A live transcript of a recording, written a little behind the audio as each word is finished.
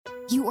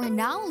You are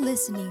now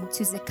listening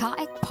to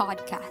Zakaic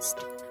Podcast,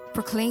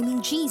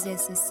 proclaiming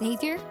Jesus as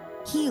Savior,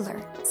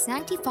 Healer,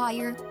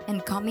 Sanctifier,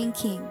 and coming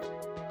King.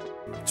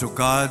 To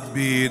God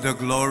be the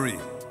glory.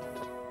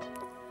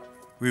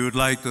 We would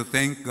like to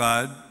thank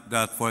God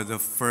that for the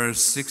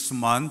first 6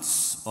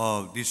 months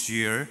of this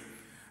year,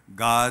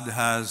 God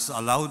has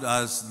allowed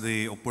us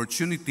the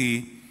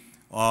opportunity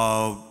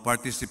of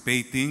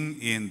participating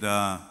in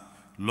the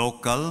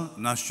local,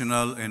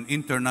 national, and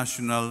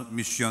international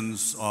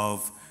missions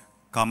of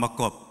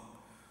Kamakop.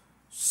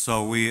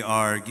 So we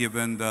are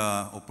given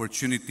the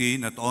opportunity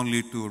not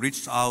only to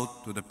reach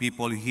out to the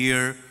people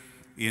here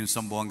in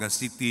Zamboanga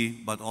City,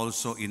 but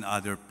also in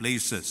other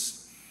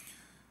places.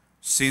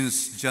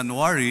 Since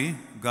January,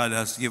 God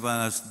has given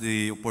us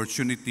the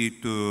opportunity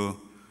to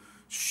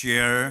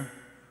share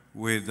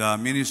with the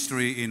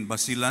ministry in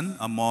Basilan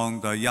among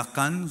the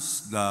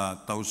Yakans, the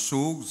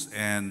Tausugs,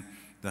 and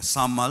the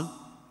Samal.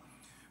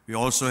 We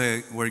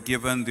also were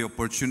given the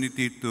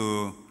opportunity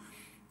to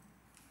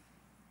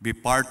be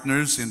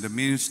partners in the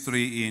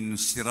ministry in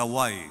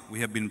Sirawai. We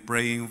have been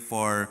praying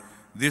for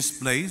this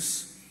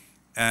place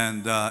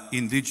and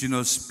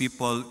indigenous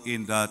people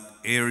in that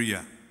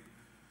area.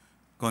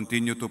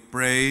 Continue to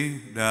pray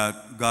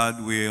that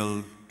God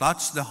will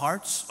touch the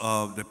hearts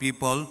of the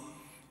people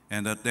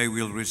and that they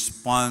will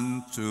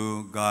respond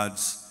to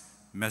God's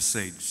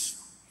message.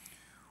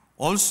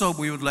 Also,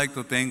 we would like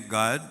to thank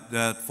God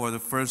that for the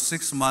first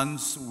 6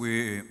 months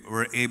we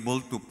were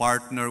able to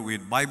partner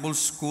with Bible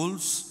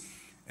schools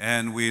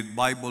and with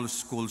Bible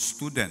school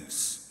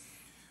students.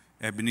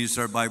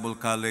 Ebenezer Bible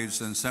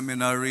College and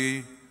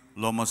Seminary,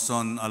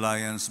 Lomason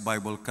Alliance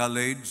Bible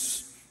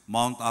College,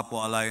 Mount Apo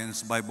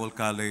Alliance Bible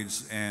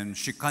College, and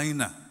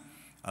Shekinah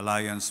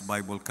Alliance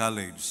Bible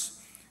College.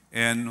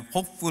 And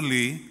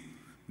hopefully,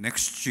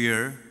 next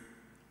year,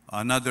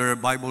 another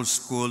Bible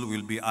school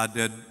will be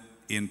added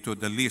into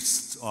the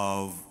list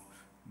of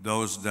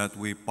those that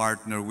we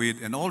partner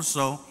with. And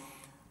also,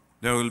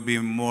 there will be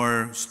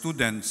more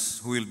students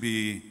who will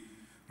be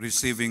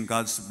receiving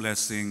God's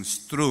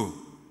blessings through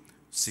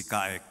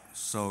Sikaek.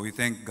 So we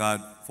thank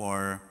God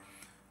for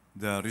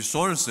the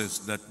resources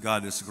that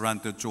God has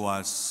granted to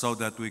us so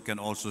that we can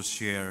also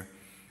share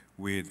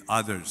with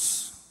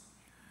others.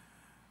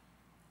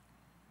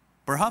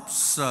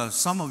 Perhaps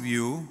some of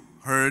you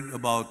heard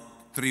about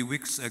 3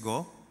 weeks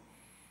ago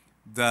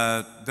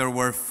that there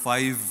were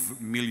 5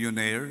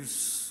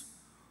 millionaires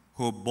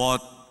who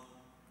bought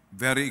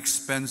very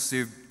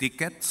expensive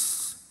tickets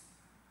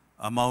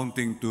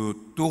amounting to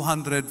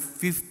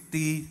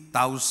 $250,000.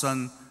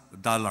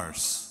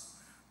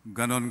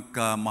 Ganon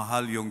ka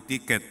mahal yung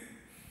ticket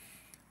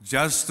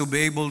just to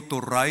be able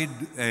to ride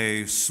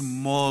a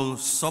small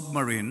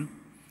submarine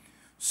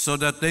so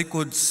that they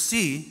could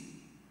see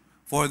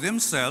for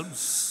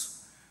themselves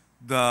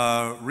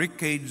the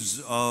wreckage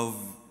of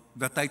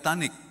the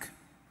Titanic.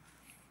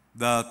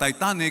 The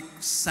Titanic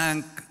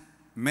sank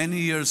many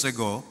years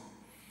ago,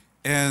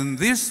 and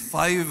these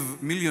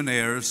 5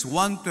 millionaires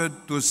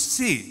wanted to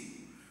see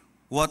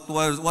what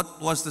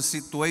was the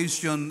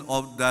situation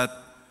of that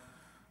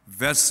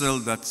vessel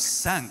that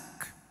sank.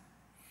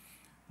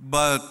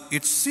 But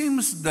it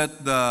seems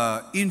that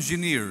the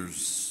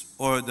engineers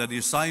or the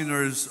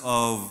designers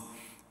of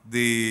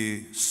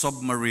the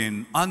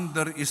submarine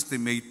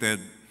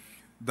underestimated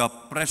the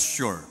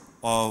pressure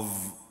of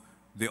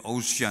the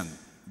ocean.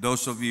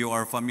 Those of you who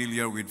are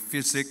familiar with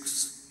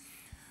physics,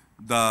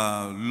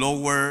 the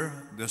lower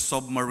the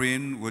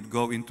submarine would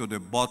go into the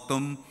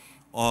bottom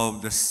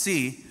of the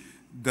sea,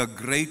 the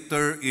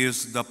greater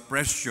is the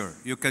pressure.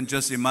 You can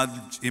just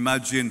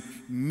imagine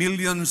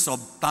millions of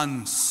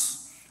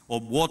tons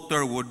of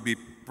water would be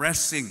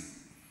pressing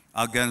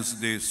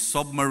against the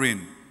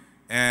submarine,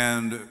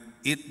 and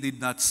it did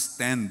not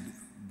stand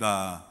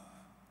the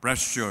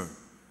pressure.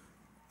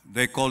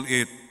 They call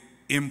it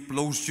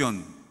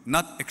implosion,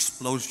 not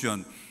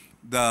explosion.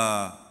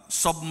 The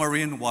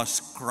submarine was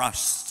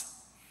crushed.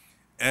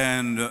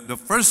 And the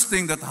first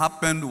thing that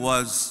happened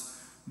was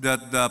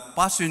that the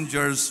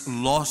passengers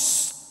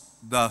lost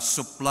the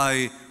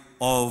supply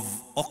of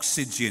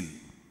oxygen.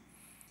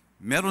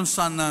 Meron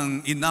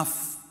sanang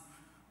enough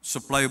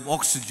supply of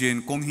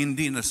oxygen kung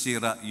hindi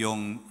nasira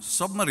yung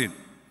submarine.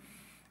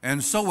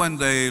 And so when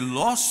they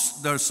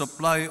lost their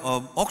supply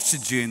of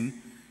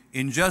oxygen,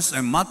 in just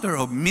a matter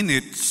of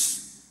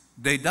minutes,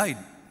 they died.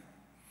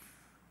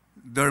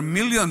 Their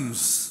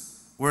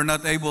millions were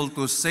not able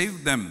to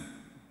save them.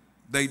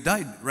 They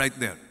died right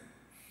there.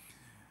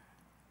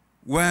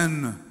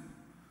 When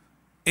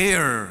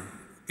air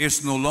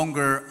is no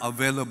longer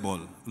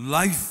available,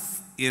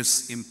 life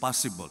is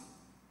impossible.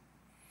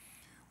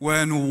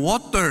 When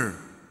water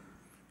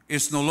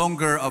is no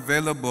longer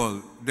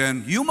available,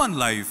 then human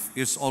life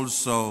is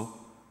also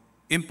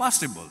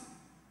impossible.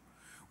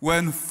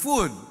 When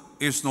food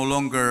is no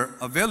longer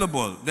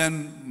available,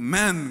 then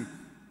man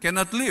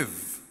cannot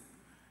live.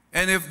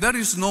 And if there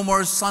is no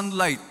more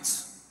sunlight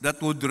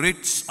that would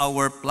reach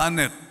our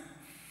planet,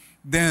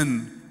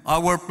 then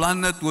our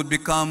planet would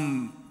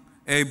become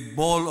a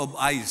ball of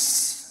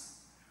ice,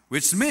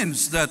 which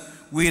means that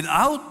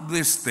without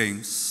these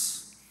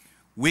things,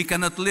 we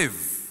cannot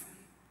live.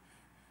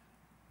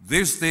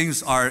 These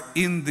things are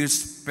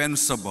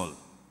indispensable.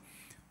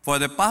 For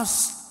the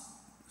past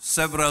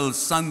several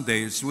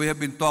Sundays, we have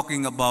been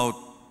talking about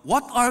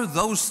what are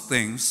those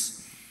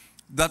things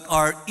that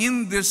are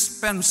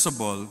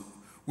indispensable.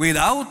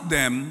 Without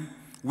them,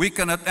 we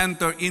cannot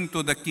enter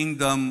into the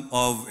kingdom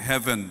of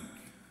heaven.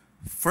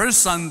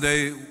 First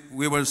Sunday,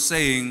 we were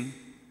saying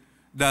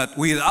that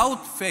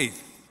without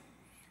faith,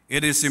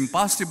 it is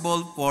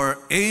impossible for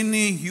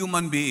any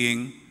human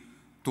being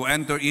to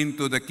enter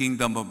into the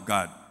kingdom of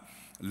God.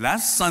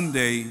 Last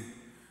Sunday,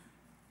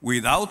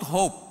 without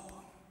hope,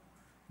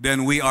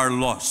 then we are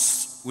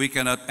lost. We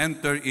cannot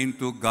enter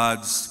into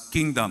God's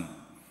kingdom.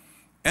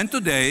 And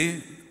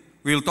today,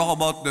 we'll talk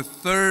about the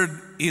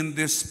third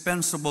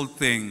indispensable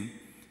thing,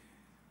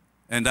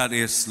 and that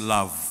is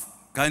love.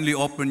 Kindly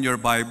open your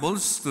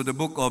Bibles to the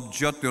book of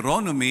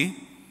Deuteronomy,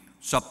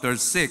 chapter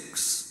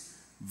 6,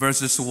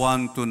 verses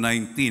 1 to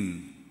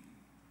 19.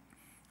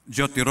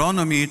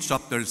 Deuteronomy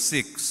chapter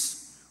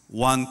 6,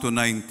 1 to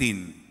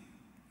 19.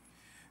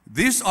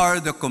 These are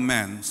the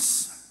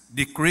commands,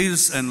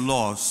 decrees, and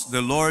laws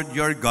the Lord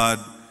your God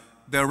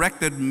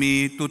directed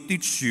me to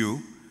teach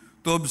you,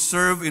 to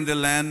observe in the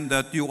land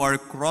that you are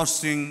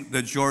crossing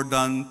the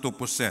Jordan to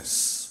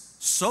possess,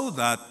 so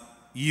that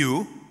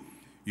you,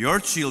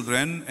 your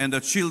children, and the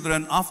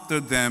children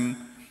after them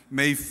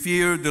may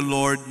fear the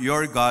Lord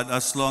your God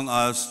as long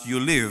as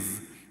you live,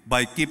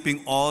 by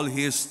keeping all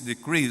his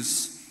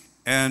decrees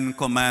and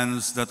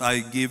commands that I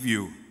give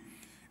you,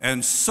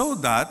 and so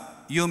that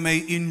you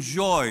may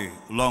enjoy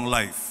long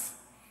life.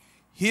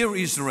 Hear,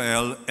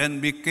 Israel,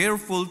 and be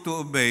careful to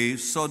obey,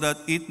 so that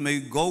it may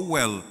go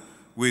well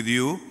with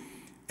you,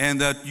 and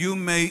that you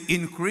may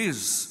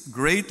increase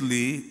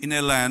greatly in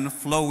a land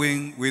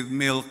flowing with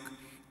milk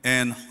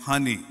and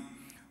honey,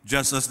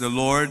 just as the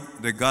Lord,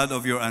 the God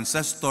of your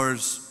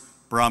ancestors,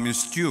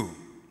 promised you.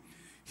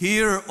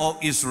 Hear, O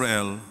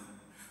Israel,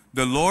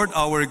 the Lord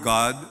our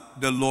God,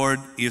 the Lord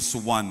is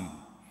one.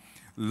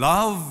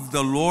 Love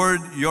the Lord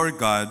your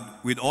God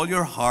with all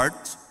your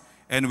heart,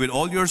 and with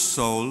all your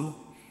soul,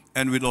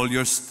 and with all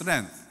your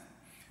strength.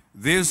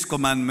 These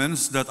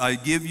commandments that I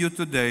give you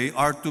today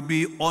are to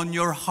be on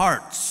your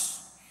hearts.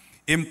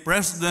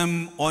 Impress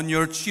them on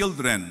your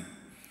children.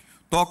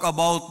 Talk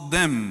about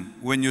them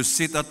when you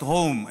sit at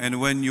home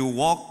and when you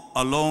walk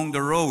along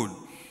the road,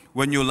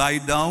 when you lie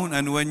down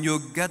and when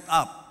you get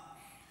up.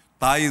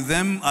 Tie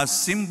them as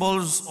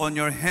symbols on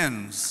your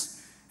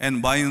hands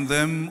and bind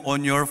them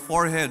on your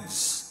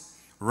foreheads.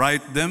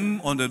 Write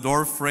them on the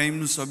door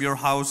frames of your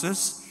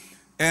houses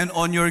and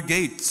on your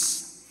gates.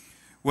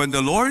 When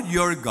the Lord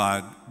your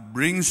God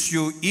brings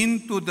you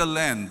into the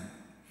land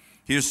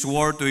he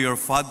swore to your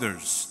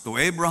fathers, to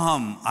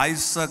Abraham,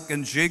 Isaac,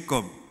 and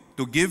Jacob,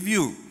 to give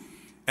you,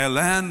 a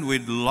land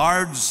with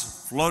large,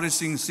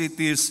 flourishing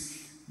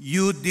cities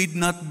you did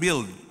not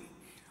build,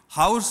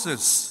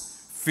 houses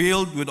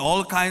filled with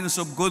all kinds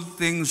of good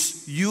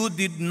things you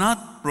did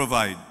not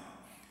provide,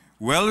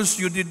 wells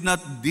you did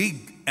not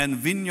dig, and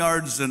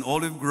vineyards and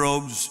olive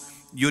groves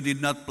you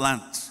did not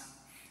plant.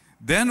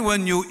 Then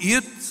when you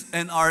eat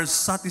and are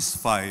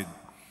satisfied,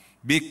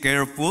 be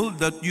careful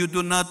that you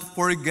do not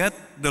forget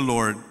the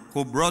Lord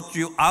who brought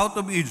you out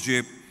of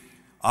Egypt,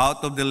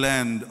 out of the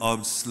land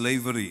of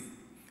slavery.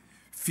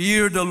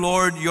 Fear the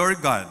Lord your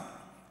God,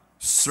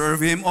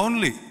 serve him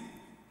only,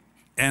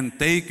 and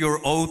take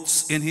your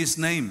oaths in his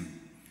name.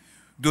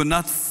 Do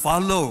not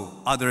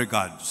follow other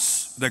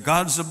gods, the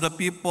gods of the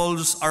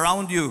peoples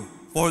around you,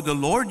 for the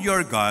Lord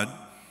your God,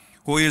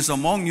 who is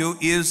among you,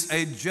 is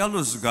a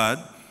jealous God,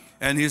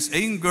 and his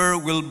anger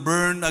will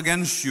burn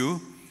against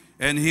you,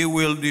 and he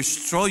will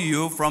destroy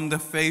you from the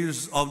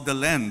face of the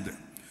land.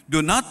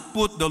 Do not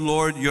put the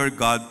Lord your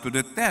God to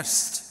the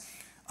test,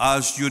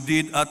 as you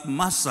did at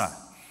Massah.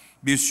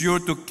 Be sure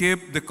to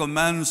keep the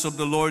commands of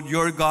the Lord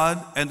your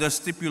God and the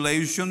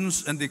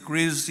stipulations and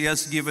decrees he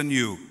has given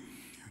you.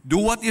 Do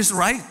what is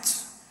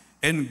right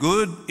and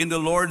good in the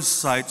Lord's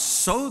sight,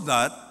 so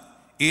that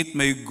it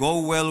may go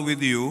well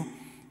with you,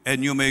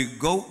 and you may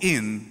go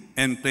in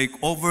and take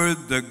over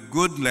the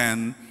good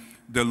land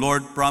the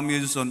Lord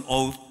promised on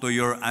oath to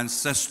your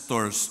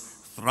ancestors,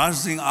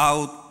 thrusting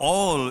out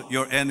all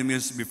your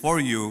enemies before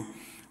you,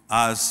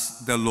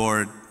 as the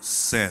Lord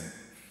said.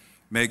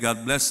 May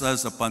God bless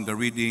us upon the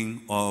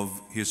reading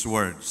of his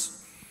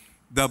words.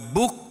 The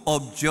book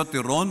of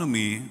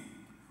Deuteronomy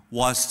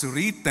was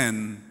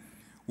written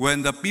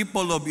when the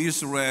people of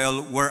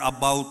Israel were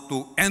about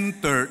to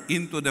enter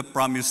into the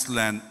promised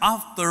land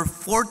after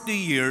 40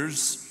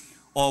 years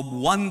of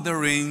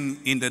wandering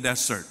in the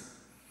desert.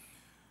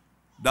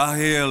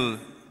 Dahil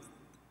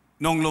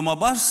nung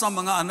lumabas sa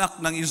mga anak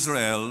ng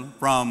Israel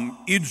from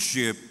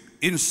Egypt,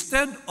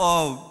 instead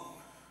of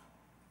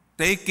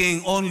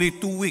taking only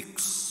 2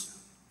 weeks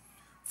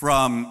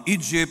from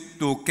Egypt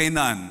to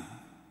Canaan,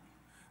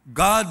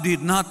 God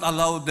did not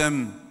allow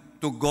them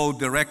to go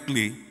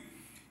directly.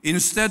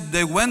 Instead,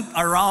 they went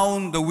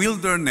around the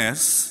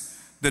wilderness,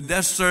 the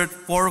desert,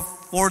 for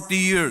 40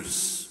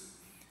 years.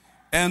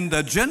 And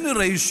the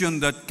generation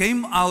that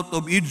came out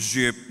of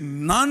Egypt,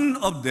 none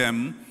of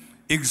them,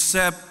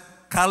 except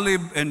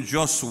Caleb and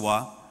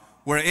Joshua,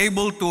 were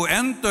able to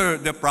enter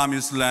the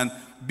promised land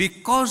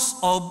because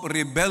of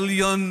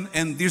rebellion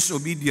and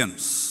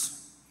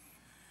disobedience.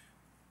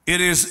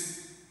 It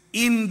is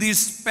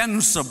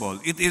indispensable.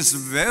 It is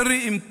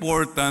very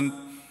important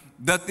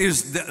that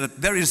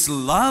there is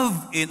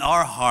love in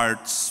our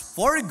hearts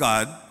for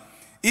God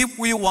if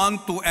we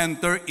want to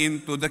enter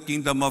into the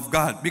kingdom of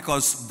God.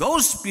 Because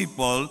those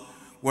people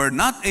were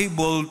not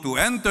able to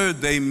enter,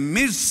 they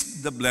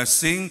missed the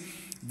blessing,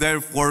 they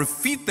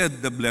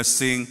forfeited the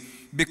blessing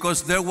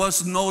because there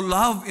was no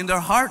love in their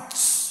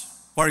hearts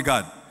for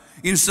God.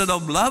 Instead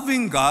of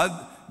loving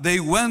God, they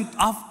went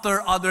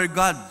after other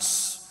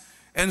gods.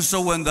 And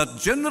so when that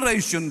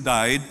generation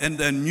died and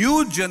the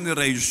new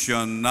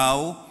generation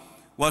now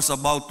was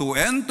about to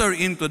enter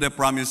into the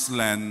promised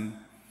land,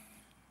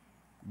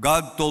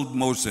 God told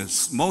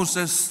Moses,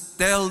 Moses,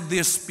 tell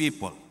these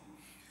people,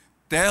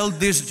 tell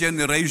this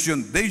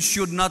generation, they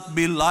should not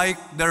be like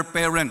their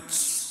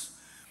parents.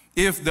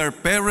 If their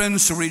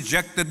parents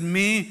rejected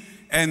me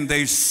and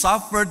they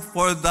suffered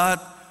for that,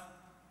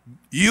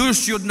 you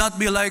should not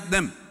be like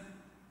them.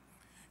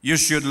 You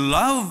should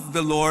love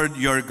the Lord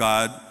your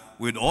God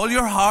with all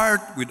your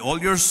heart, with all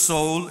your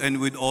soul, and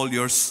with all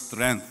your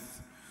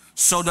strength,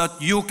 so that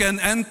you can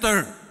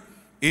enter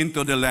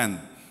into the land.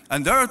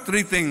 And there are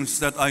three things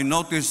that I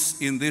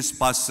notice in this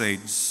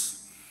passage,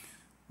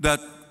 that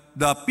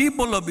the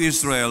people of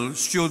Israel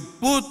should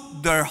put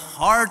their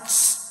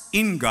hearts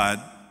in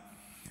God.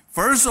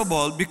 First of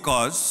all,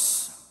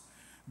 because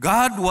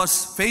God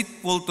was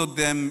faithful to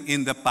them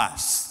in the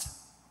past.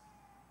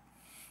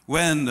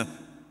 When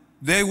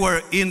they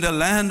were in the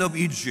land of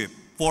Egypt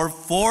for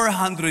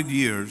 400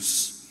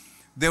 years,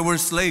 they were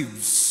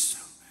slaves.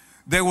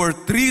 They were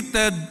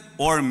treated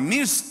or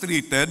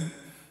mistreated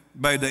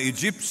by the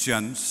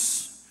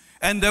Egyptians,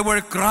 and they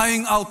were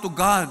crying out to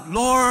God,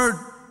 Lord,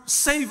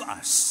 save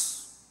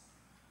us.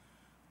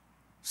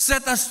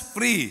 Set us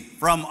free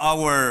from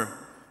our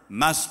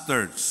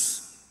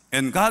masters.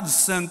 And God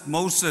sent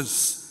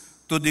Moses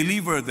to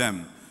deliver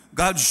them.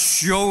 God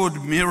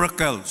showed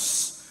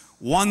miracles,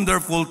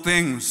 wonderful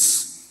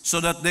things, so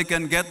that they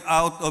can get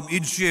out of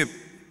Egypt.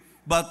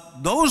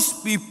 But those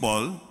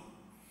people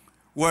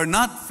were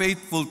not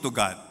faithful to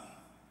God.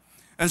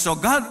 And so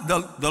God,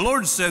 the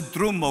Lord said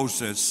through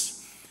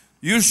Moses,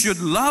 you should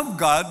love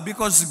God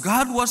because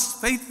God was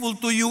faithful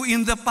to you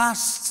in the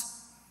past.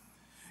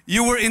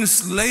 You were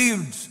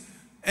enslaved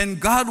and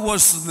God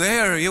was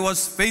there. He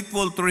was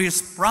faithful to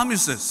His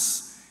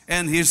promises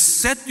and He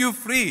set you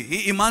free.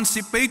 He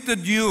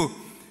emancipated you.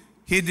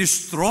 He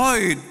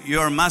destroyed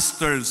your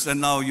masters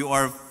and now you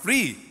are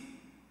free.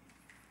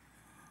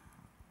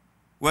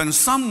 When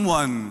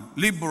someone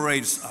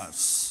liberates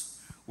us,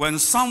 when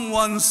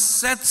someone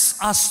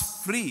sets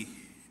us free,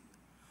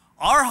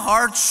 our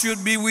hearts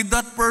should be with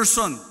that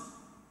person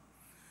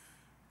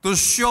to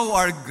show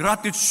our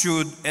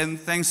gratitude and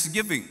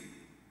thanksgiving.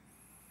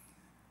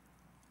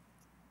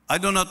 I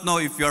do not know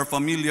if you are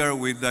familiar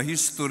with the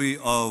history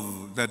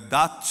of the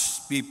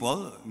Dutch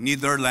people,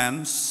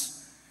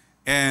 Netherlands,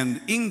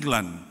 and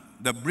England,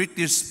 the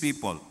British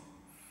people.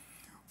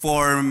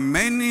 For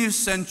many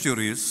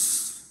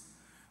centuries,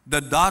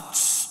 the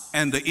Dutch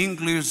and the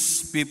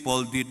English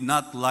people did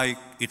not like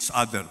each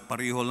other.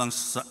 Pareho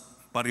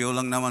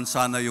lang naman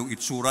sana yung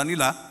itsura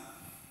nila.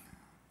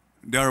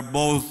 They are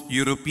both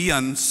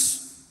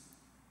Europeans,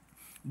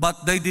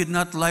 but they did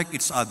not like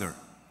each other.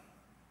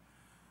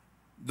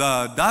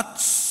 The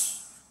Dutch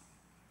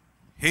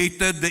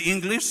hated the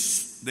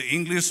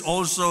English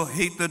also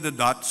hated the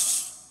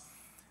Dutch.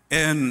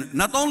 And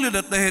not only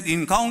that they had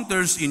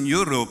encounters in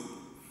Europe,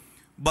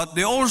 but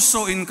they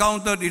also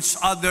encountered each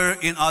other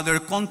in other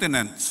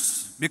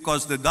continents,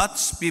 because the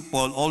Dutch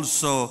people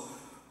also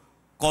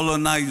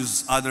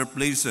colonized other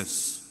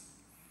places.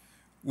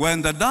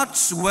 When the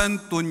Dutch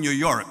went to New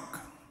York,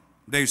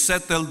 they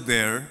settled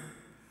there.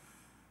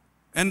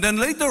 And then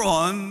later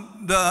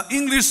on, the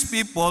English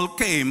people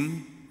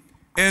came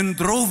and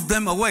drove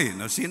them away.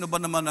 Now, sino ba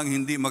naman ang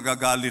hindi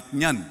magagalit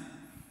niyan?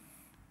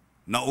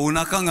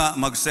 Nauna ka nga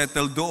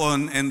mag-settle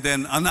doon and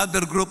then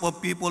another group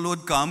of people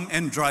would come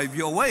and drive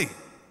you away.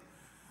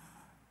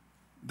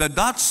 The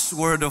Dutch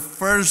were the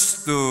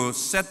first to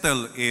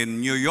settle in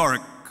New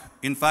York.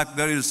 In fact,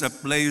 there is a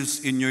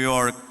place in New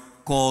York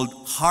called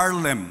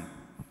Harlem.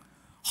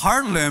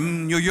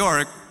 Harlem, New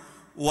York,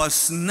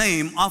 was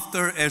named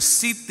after a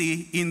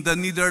city in the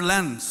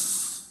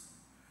Netherlands.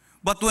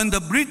 But when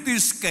the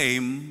British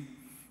came,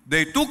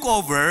 they took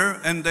over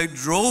and they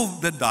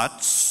drove the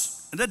Dutch.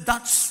 And the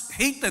Dutch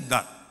hated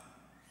that.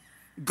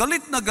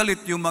 Galit na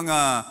galit yung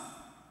mga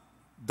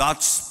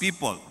Dutch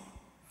people.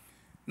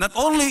 Not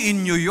only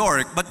in New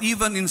York, but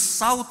even in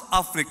South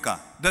Africa,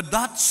 the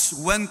Dutch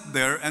went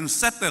there and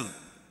settled.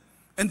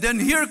 And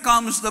then here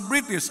comes the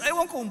British.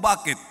 Ewan kung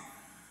bakit.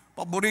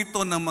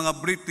 Paborito ng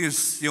mga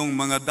British yung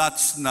mga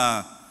Dutch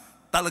na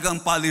talagang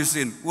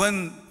palisin.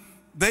 When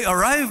they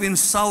arrive in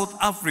South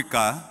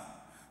Africa,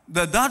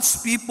 the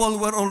Dutch people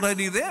were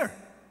already there.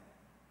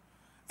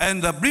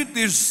 And the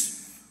British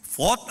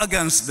fought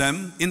against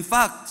them. In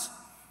fact,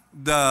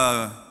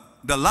 the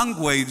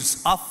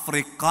language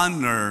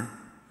Afrikaner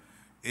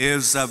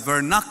is a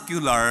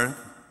vernacular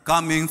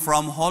coming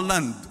from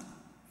Holland.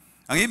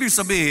 Ang ibig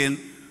sabihin,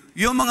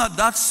 yung mga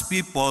Dutch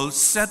people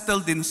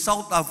settled in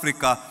South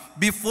Africa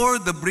before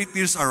the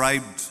British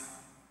arrived.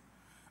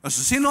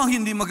 So, sino ang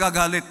hindi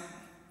magagalit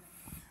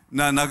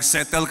na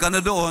nagsettle ka na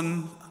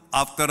doon,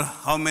 after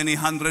how many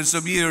hundreds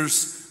of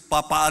years,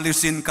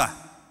 papaalisin ka?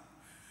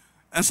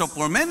 And so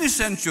for many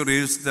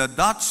centuries, the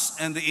Dutch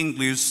and the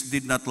English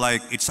did not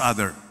like each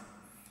other.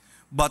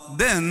 But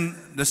then,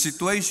 the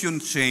situation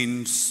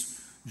changed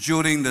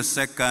during the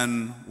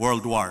Second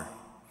World War.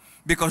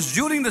 Because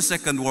during the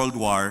Second World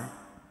War,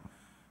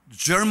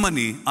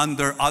 Germany,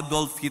 under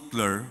Adolf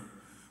Hitler,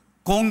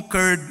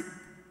 conquered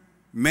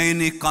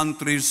many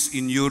countries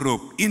in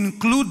Europe,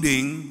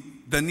 including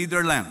the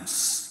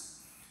Netherlands.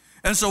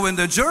 And so when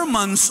the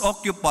Germans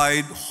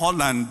occupied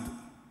Holland,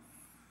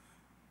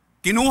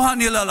 kinuha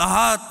nila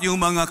lahat yung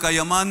mga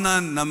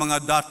kayamanan ng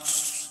mga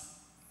Dutch.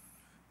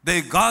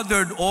 They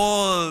gathered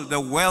all the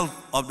wealth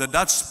of the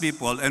Dutch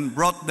people and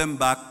brought them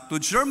back to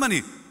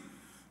Germany.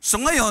 So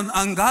ngayon,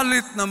 ang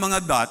galit ng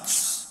mga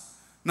Dutch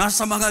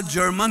nasa mga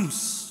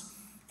Germans.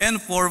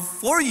 And for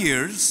 4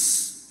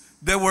 years,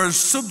 they were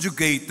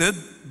subjugated,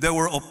 they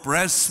were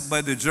oppressed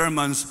by the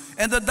Germans,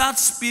 and the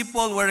Dutch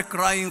people were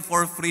crying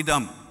for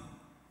freedom.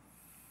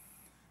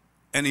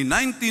 And in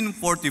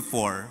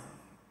 1944,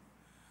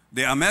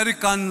 the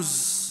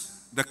Americans,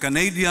 the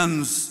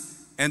Canadians,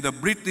 and the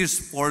British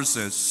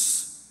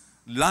forces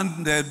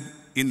landed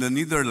in the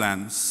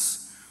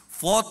Netherlands,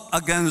 fought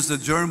against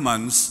the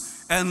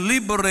Germans, and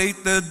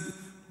liberated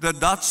the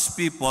Dutch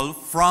people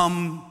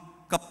from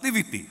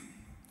captivity.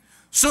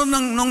 So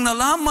nung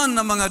nalaman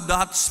ng mga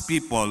Dutch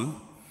people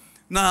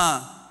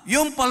na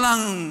yung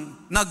palang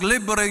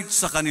nag-liberate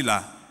sa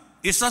kanila,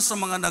 isa sa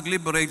mga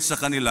nag-liberate sa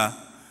kanila,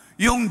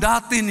 yung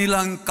dati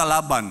nilang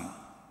kalaban,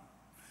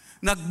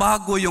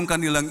 nagbago yung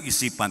kanilang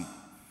isipan.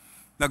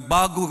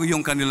 Nagbago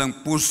yung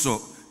kanilang puso.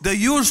 They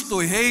used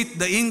to hate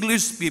the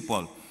English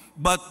people.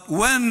 But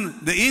when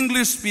the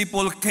English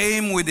people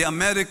came with the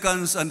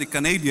Americans and the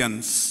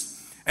Canadians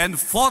and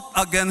fought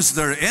against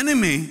their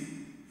enemy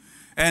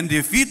and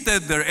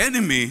defeated their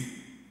enemy,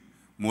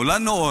 mula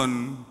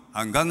noon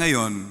hanggang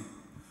ngayon,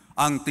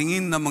 ang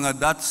tingin ng mga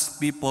Dutch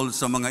people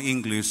sa mga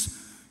English,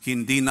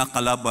 hindi na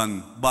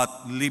kalaban,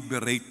 but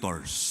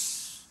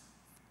liberators.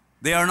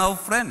 They are now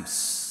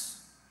friends.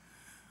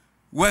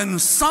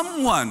 When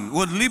someone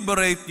would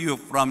liberate you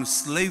from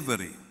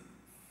slavery,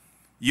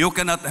 you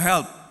cannot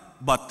help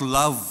but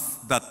love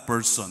that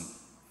person.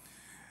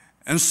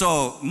 And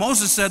so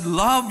Moses said,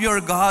 love your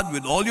God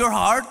with all your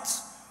heart,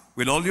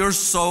 with all your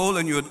soul,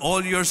 and with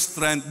all your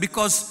strength,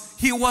 because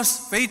He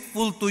was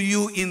faithful to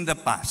you in the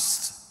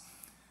past.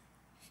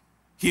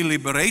 He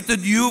liberated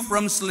you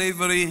from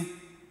slavery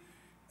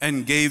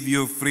and gave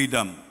you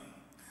freedom.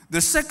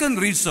 The second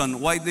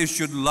reason why they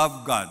should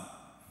love God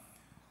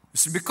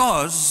is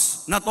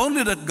because not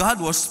only that God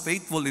was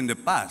faithful in the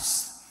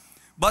past,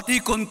 but He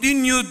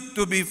continued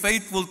to be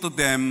faithful to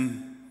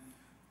them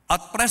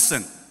at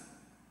present.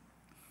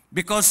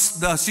 Because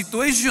the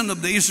situation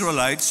of the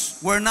Israelites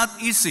were not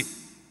easy.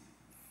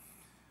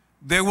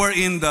 They were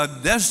in the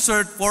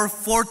desert for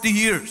 40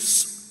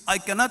 years. I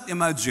cannot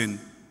imagine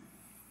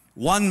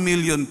 1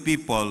 million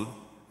people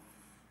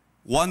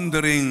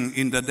wandering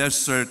in the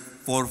desert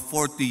for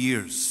 40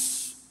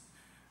 years.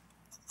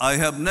 I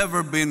have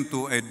never been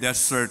to a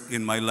desert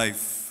in my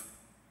life.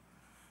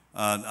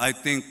 I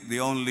think the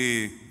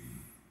only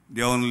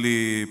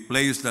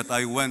place that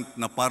I went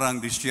na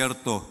parang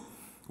disyerto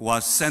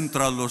was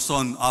Central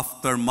Luzon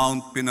after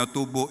Mount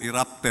Pinatubo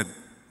erupted.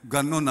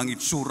 Ganon ang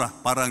itsura,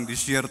 parang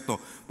disyerto.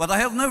 But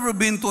I have never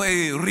been to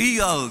a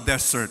real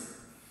desert.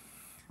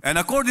 And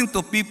according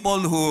to people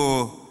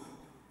who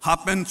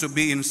happen to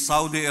be in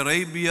Saudi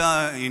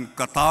Arabia, in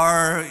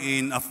Qatar,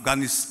 in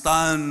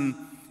Afghanistan,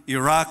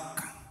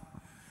 Iraq,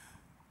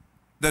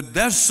 the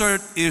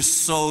desert is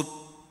so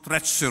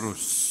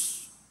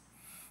treacherous.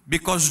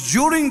 Because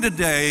during the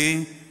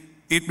day,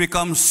 it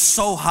becomes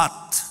so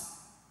hot,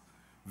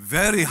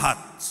 very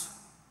hot,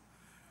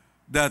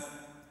 that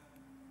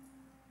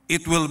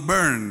it will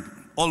burn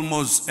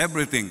almost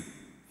everything.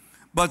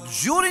 But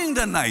during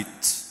the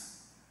night,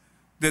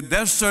 the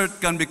desert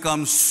can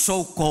become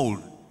so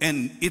cold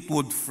and it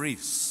would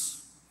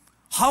freeze.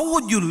 How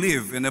would you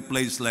live in a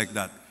place like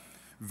that?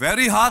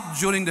 Very hot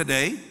during the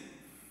day,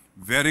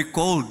 very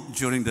cold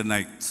during the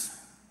night.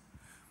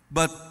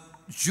 But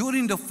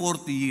during the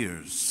 40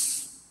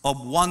 years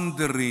of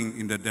wandering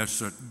in the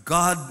desert,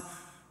 God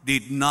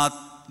did not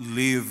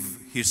leave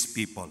His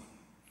people.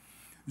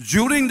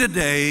 During the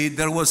day,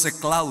 there was a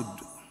cloud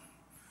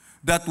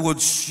that would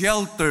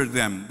shelter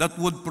them, that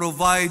would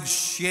provide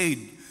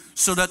shade,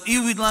 so that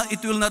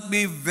it will not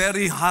be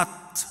very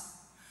hot.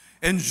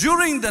 And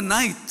during the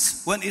night,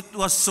 when it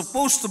was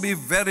supposed to be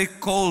very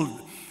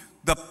cold,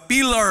 the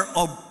pillar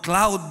of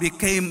cloud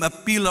became a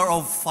pillar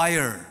of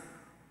fire.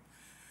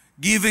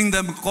 giving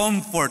them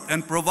comfort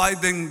and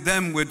providing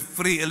them with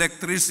free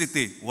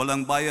electricity.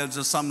 Walang bayad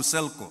sa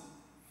Samselco.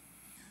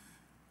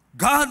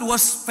 God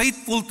was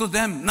faithful to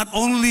them, not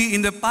only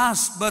in the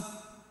past, but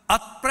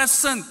at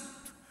present.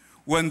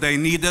 When they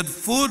needed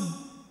food,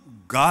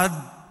 God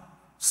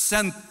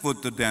sent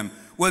food to them.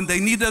 When they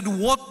needed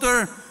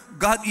water,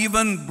 God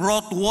even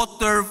brought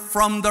water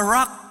from the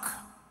rock.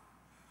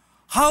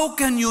 How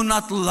can you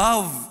not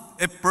love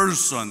a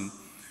person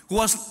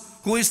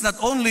who is not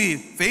only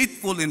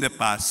faithful in the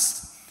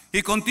past,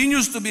 he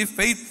continues to be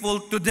faithful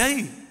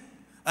today?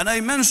 And I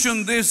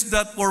mentioned this,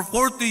 that for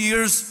 40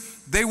 years,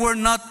 they were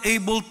not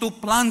able to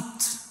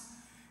plant.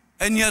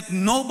 And yet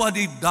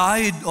nobody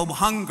died of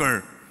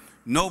hunger.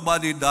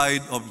 Nobody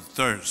died of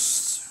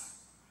thirst.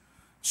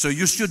 So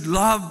you should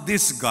love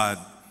this God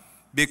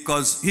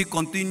because He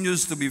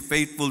continues to be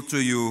faithful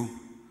to you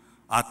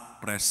at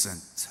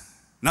present.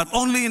 Not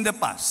only in the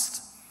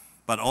past,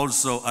 but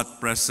also at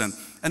present.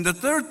 And the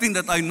third thing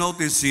that I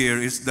notice here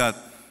is that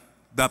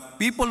the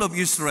people of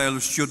Israel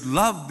should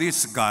love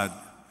this God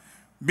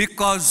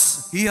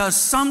because He has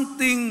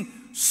something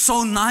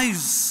so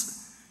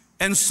nice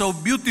and so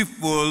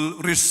beautiful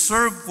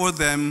reserved for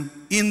them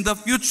in the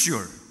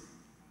future.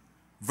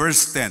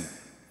 Verse 10,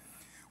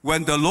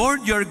 when the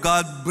Lord your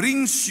God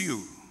brings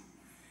you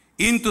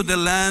into the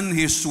land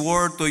He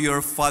swore to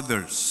your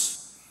fathers,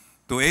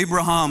 to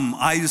Abraham,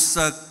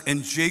 Isaac,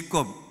 and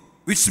Jacob,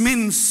 which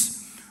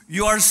means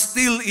you are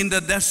still in the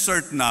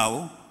desert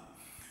now,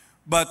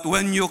 but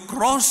when you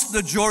cross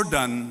the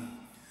Jordan,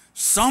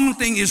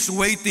 something is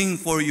waiting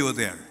for you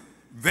there.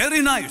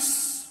 Very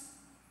nice.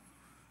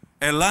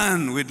 A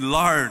land with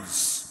large,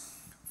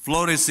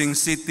 flourishing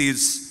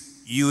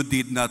cities you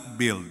did not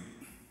build.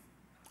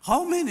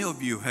 How many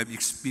of you have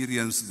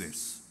experienced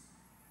this?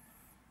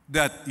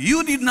 That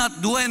you did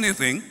not do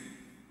anything,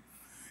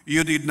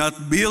 you did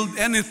not build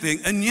anything,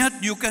 and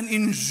yet you can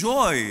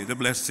enjoy the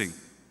blessing.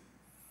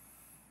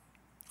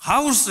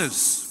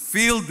 Houses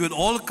filled with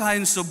all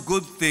kinds of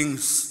good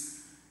things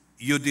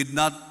you did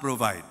not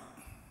provide.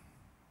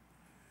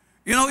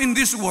 You know, in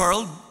this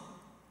world,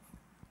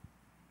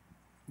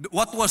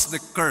 what was the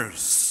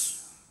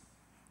curse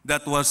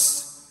that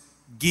was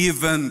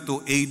given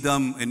to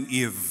Adam and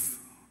Eve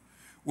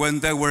when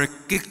they were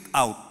kicked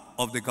out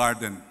of the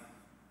garden?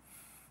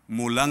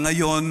 Mula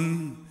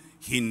ngayon,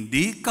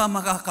 hindi ka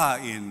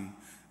makakain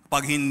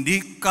pag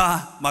hindi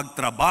ka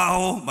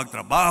magtrabaho.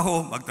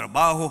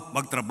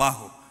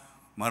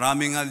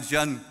 Marami nga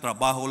dyan,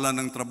 trabaho lang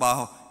ng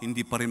trabaho,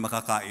 hindi pa rin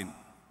makakain.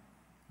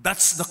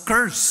 That's the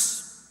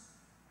curse.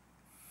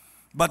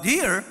 But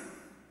here,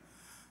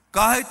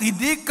 kahit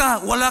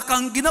wala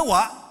kang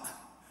ginawa,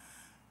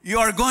 you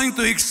are going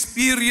to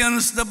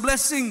experience the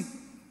blessing.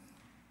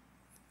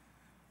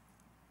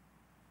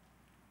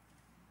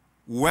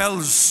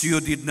 Wells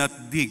you did not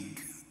dig.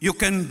 You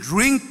can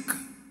drink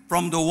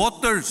from the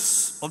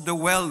waters of the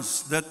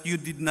wells that you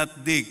did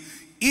not dig.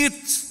 Eat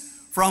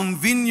from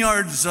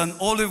vineyards and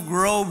olive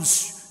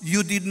groves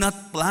you did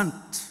not plant.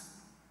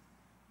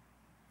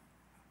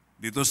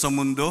 Dito sa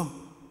mundo,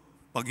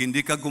 pag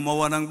hindi ka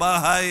gumawa ng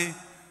bahay,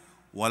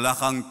 wala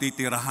kang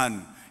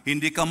titirahan.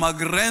 Hindi ka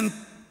mag-rent,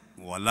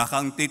 wala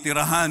kang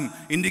titirahan.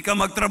 Hindi ka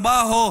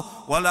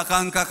magtrabaho, wala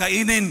kang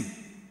kakainin.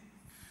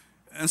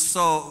 And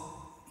so,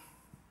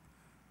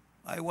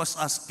 I was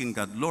asking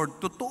God, Lord,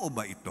 totoo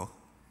ba ito?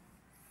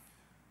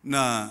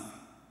 Na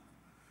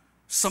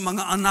sa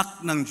mga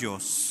anak ng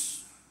Diyos,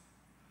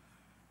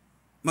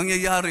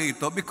 mangyayari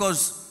ito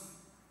because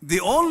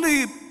the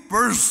only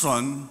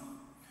person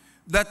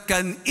that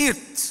can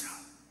eat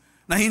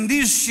na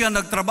hindi siya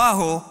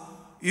nagtrabaho,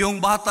 yung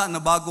bata na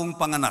bagong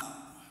panganak.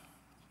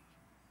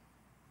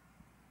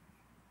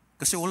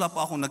 Kasi wala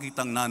pa akong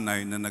nakitang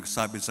nanay na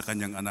nagsabi sa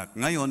kanyang anak,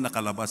 ngayon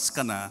nakalabas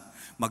ka na,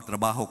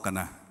 magtrabaho ka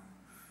na,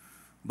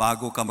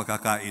 bago ka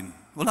makakain.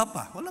 Wala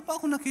pa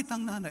akong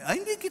nakitang nanay.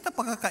 Ay, hindi kita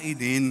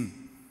pakakainin.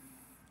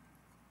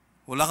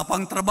 Wala ka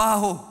pang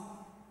trabaho.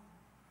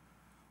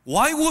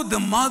 Why would the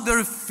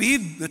mother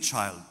feed the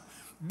child?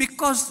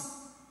 Because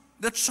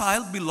the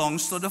child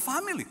belongs to the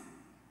family.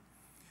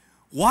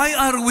 Why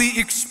are we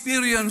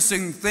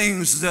experiencing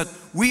things that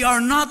we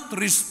are not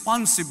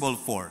responsible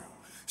for?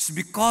 It's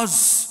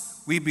because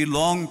we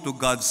belong to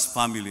God's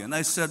family. And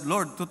I said,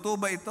 Lord, totoo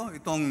ba ito?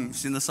 Itong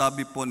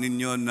sinasabi po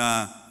ninyo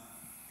na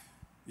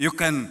you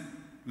can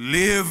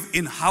live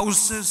in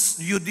houses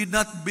you did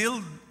not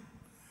build.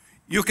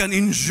 You can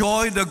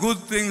enjoy the good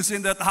things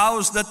in that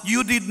house that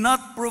you did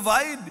not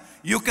provide.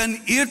 You can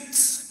eat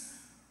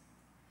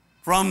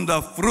from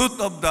the fruit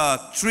of the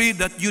tree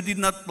that you did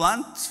not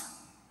plant.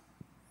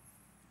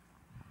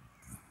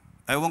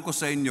 Ewan ko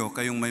sa inyo,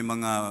 kayong may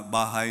mga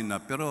bahay na,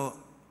 pero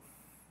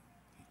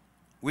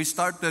we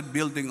started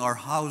building our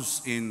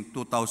house in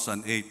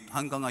 2008.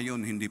 Hanggang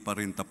ngayon, hindi pa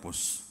rin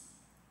tapos.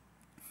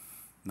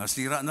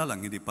 Nasira na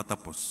lang, hindi pa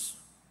tapos.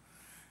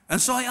 And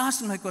so I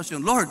asked my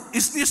question, Lord,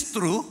 is this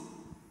true?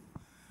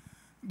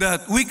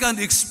 That we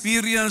can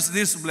experience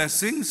these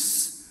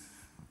blessings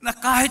na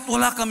kahit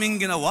wala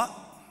kaming ginawa?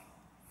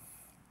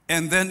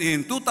 And then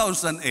in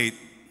 2008,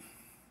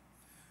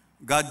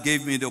 God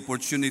gave me the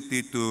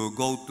opportunity to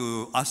go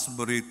to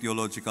Asbury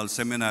Theological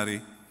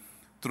Seminary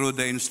through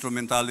the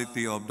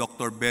instrumentality of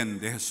Dr. Ben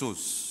De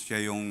Jesus.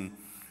 Siya yung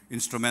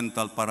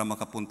instrumental para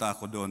makapunta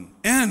ako doon.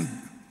 And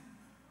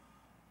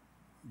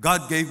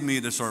God gave me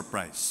the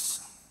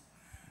surprise.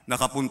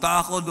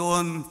 Nakapunta ako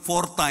doon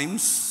 4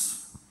 times,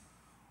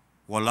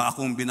 wala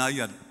akong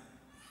binayad.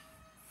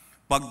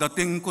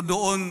 Pagdating ko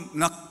doon,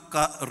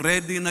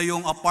 naka-ready na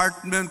yung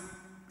apartment,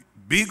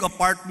 big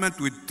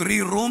apartment with 3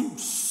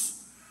 rooms.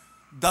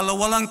 2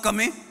 lang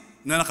kami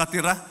na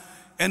nakatira.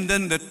 And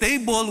then the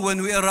table,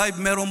 when we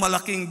arrived, merong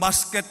malaking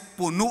basket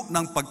puno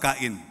ng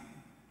pagkain.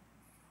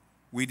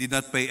 We did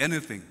not pay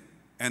anything.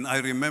 And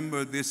I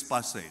remember this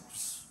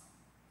passage.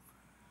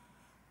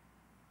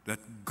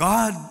 That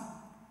God,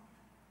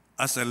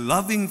 as a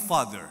loving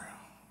Father,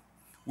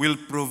 will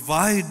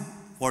provide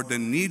for the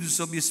needs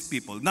of His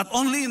people. Not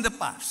only in the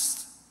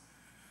past,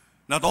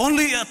 not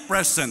only at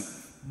present,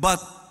 but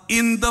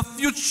in the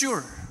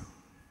future.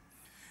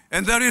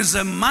 And there is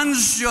a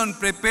mansion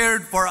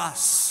prepared for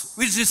us,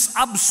 which is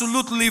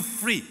absolutely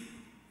free.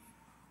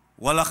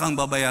 Wala kang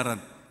babayaran.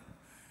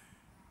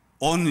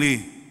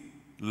 Only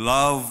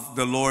love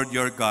the Lord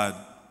your God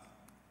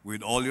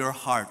with all your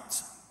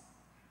heart,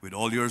 with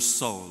all your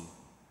soul,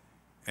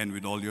 and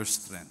with all your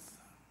strength.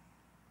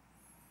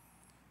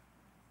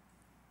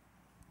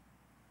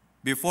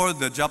 Before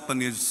the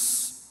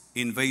Japanese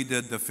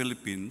invaded the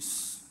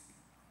Philippines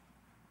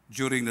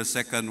during the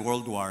Second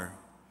World War,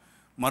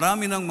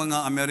 marami ng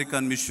mga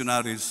American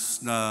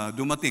missionaries na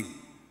dumating.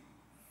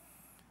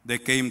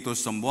 They came to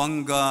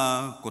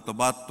Zamboanga,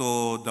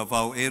 Cotabato,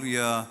 Davao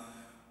area,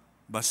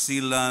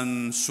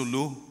 Basilan,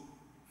 Sulu.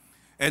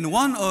 And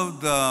one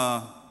of the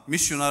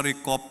missionary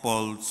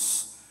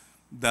couples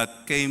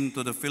that came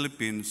to the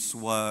Philippines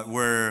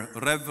were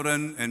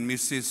Reverend and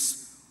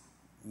Mrs.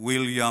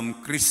 William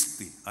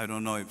Christie. I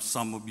don't know if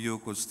some of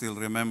you could still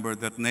remember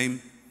that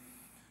name.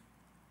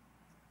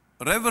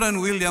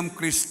 Reverend William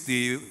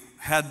Christie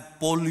had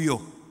polio.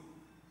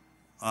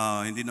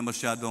 Hindi na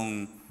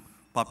masyadong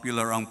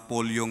popular ang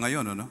polio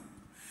ngayon, ano?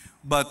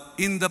 But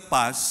in the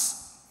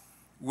past,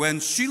 when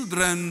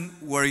children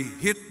were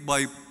hit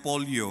by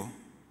polio,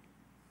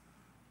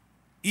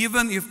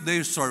 even if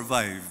they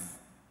survived,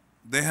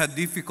 they had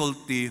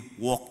difficulty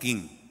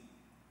walking.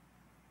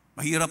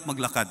 Mahirap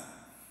maglakad.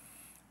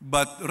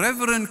 But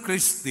Reverend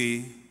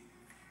Christie,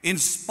 in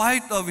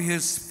spite of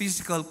his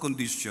physical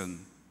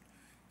condition,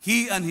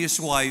 he and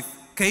his wife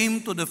came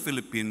to the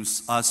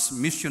Philippines as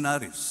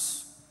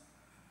missionaries.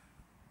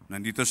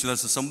 Nandito sila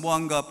sa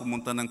Zamboanga,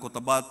 pumunta ng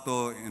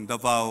Cotabato, in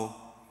Davao,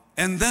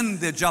 and then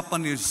the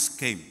Japanese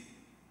came.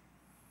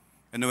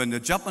 And when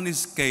the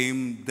Japanese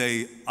came,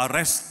 they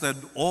arrested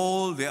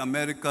all the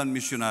American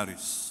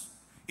missionaries,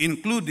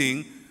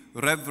 including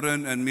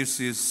Reverend and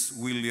Mrs.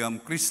 William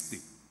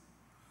Christie.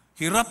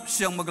 Hirap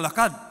siyang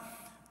maglakad.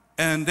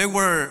 And they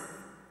were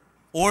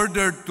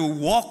ordered to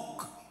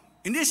walk.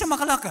 Hindi siya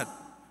makalakad.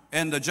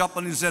 And the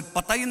Japanese said,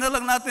 patayin na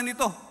lang natin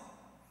ito.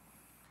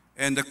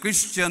 And the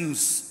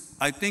Christians,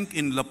 I think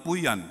in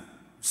Lapuyan,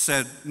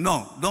 said,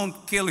 no,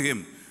 don't kill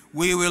him.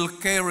 We will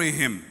carry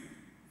him.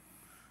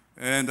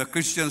 And the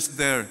Christians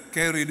there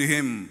carried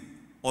him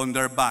on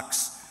their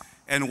backs.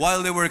 And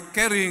while they were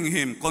carrying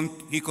him,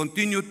 he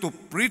continued to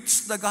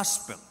preach the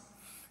gospel.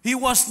 He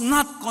was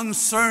not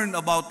concerned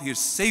about his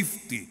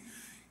safety.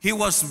 He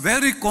was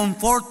very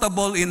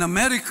comfortable in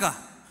America.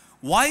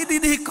 Why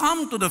did he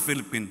come to the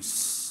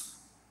Philippines?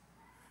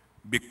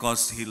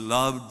 Because he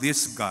loved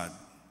this God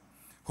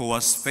who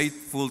was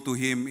faithful to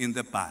him in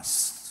the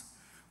past,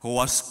 who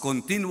was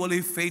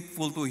continually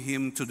faithful to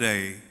him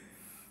today,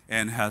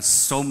 and has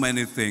so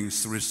many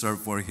things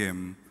reserved for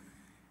him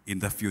in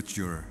the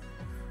future.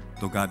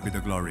 To God be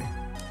the glory.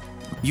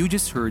 You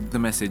just heard the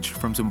message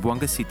from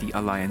Zamboanga City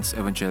Alliance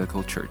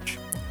Evangelical Church.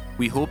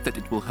 We hope that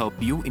it will help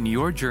you in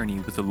your journey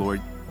with the Lord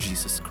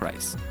Jesus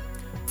Christ.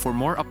 For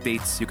more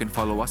updates, you can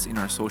follow us in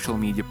our social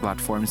media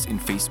platforms in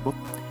Facebook,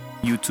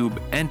 YouTube,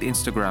 and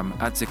Instagram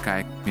at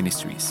Zakaic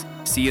Ministries.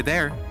 See you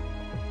there!